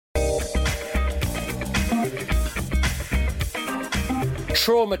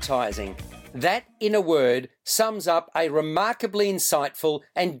Traumatising. That, in a word, sums up a remarkably insightful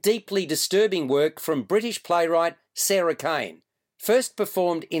and deeply disturbing work from British playwright Sarah Kane, first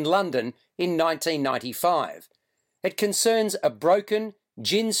performed in London in 1995. It concerns a broken,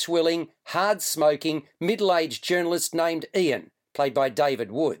 gin-swilling, hard-smoking, middle-aged journalist named Ian, played by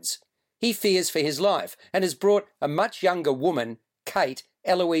David Woods. He fears for his life and has brought a much younger woman, Kate,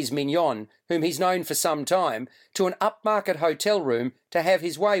 Eloise Mignon, whom he's known for some time, to an upmarket hotel room to have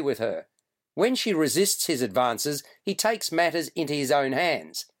his way with her. When she resists his advances, he takes matters into his own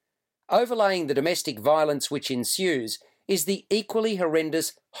hands. Overlaying the domestic violence which ensues is the equally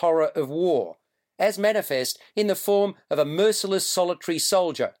horrendous horror of war, as manifest in the form of a merciless solitary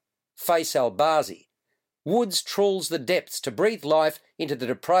soldier, Faisal Bazi. Woods trawls the depths to breathe life into the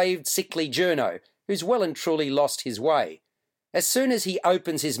depraved, sickly journo, who's well and truly lost his way. As soon as he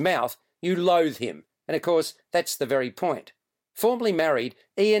opens his mouth, you loathe him, and of course that's the very point. Formerly married,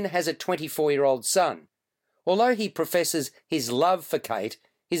 Ian has a 24-year-old son. Although he professes his love for Kate,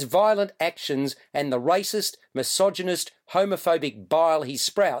 his violent actions and the racist, misogynist, homophobic bile he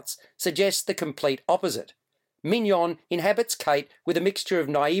sprouts suggest the complete opposite. Mignon inhabits Kate with a mixture of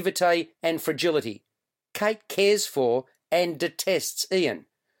naivete and fragility. Kate cares for and detests Ian.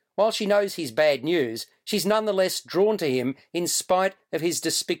 While she knows he's bad news, she's nonetheless drawn to him in spite of his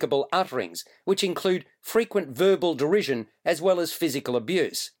despicable utterings, which include frequent verbal derision as well as physical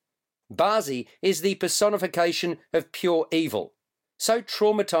abuse. Bazi is the personification of pure evil, so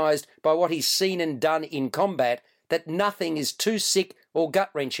traumatised by what he's seen and done in combat that nothing is too sick or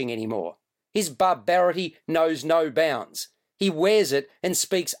gut-wrenching anymore. His barbarity knows no bounds. He wears it and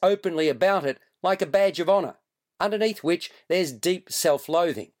speaks openly about it like a badge of honour, underneath which there's deep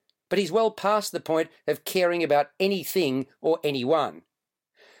self-loathing. But he's well past the point of caring about anything or anyone.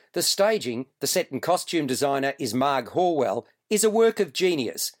 The staging, the set and costume designer is Marg Horwell, is a work of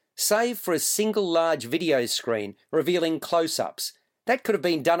genius, save for a single large video screen revealing close-ups. That could have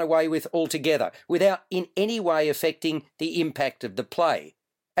been done away with altogether, without in any way affecting the impact of the play.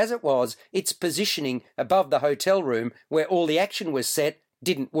 As it was, its positioning above the hotel room where all the action was set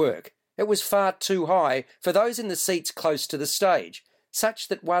didn't work. It was far too high for those in the seats close to the stage, such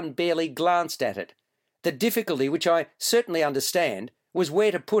that one barely glanced at it. The difficulty, which I certainly understand, was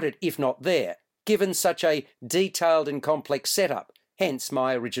where to put it if not there, given such a detailed and complex setup, hence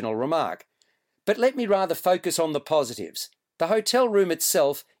my original remark. But let me rather focus on the positives. The hotel room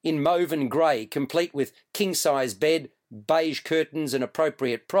itself, in mauve and grey, complete with king-size bed, beige curtains and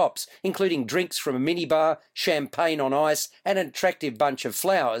appropriate props, including drinks from a minibar, champagne on ice and an attractive bunch of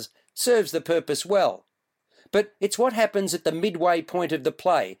flowers, serves the purpose well. But it's what happens at the midway point of the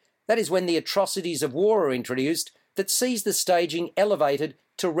play, that is when the atrocities of war are introduced, that sees the staging elevated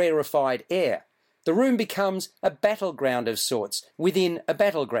to rarefied air. The room becomes a battleground of sorts, within a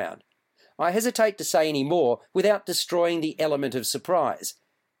battleground. I hesitate to say any more without destroying the element of surprise.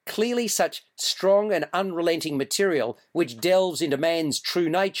 Clearly such strong and unrelenting material which delves into man's true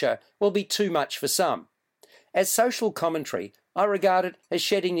nature will be too much for some. As social commentary, I regard it as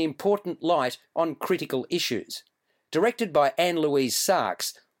shedding important light on critical issues. Directed by Anne-Louise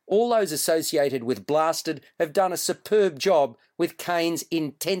Sarks, all those associated with Blasted have done a superb job with Kane's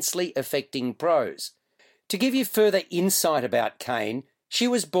intensely affecting prose. To give you further insight about Kane, she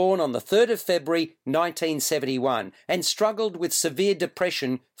was born on the 3rd of February 1971 and struggled with severe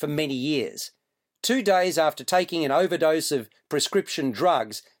depression for many years. 2 days after taking an overdose of prescription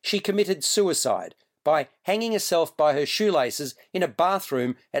drugs, she committed suicide by hanging herself by her shoelaces in a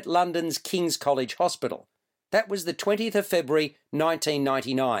bathroom at London's King's College Hospital. That was the 20th of February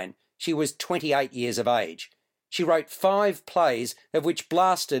 1999. She was 28 years of age. She wrote 5 plays, of which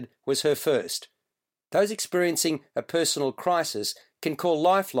Blasted was her first. Those experiencing a personal crisis can call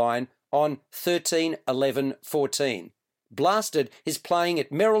Lifeline on 13 11 14. Blasted is playing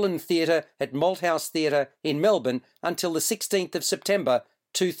at Maryland Theatre at Malthouse Theatre in Melbourne until the 16th of September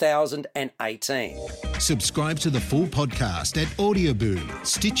 2018. Subscribe to the full podcast at Audioboom,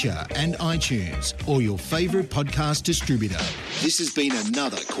 Stitcher and iTunes, or your favourite podcast distributor. This has been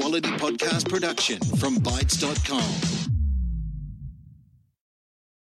another quality podcast production from Bytes.com.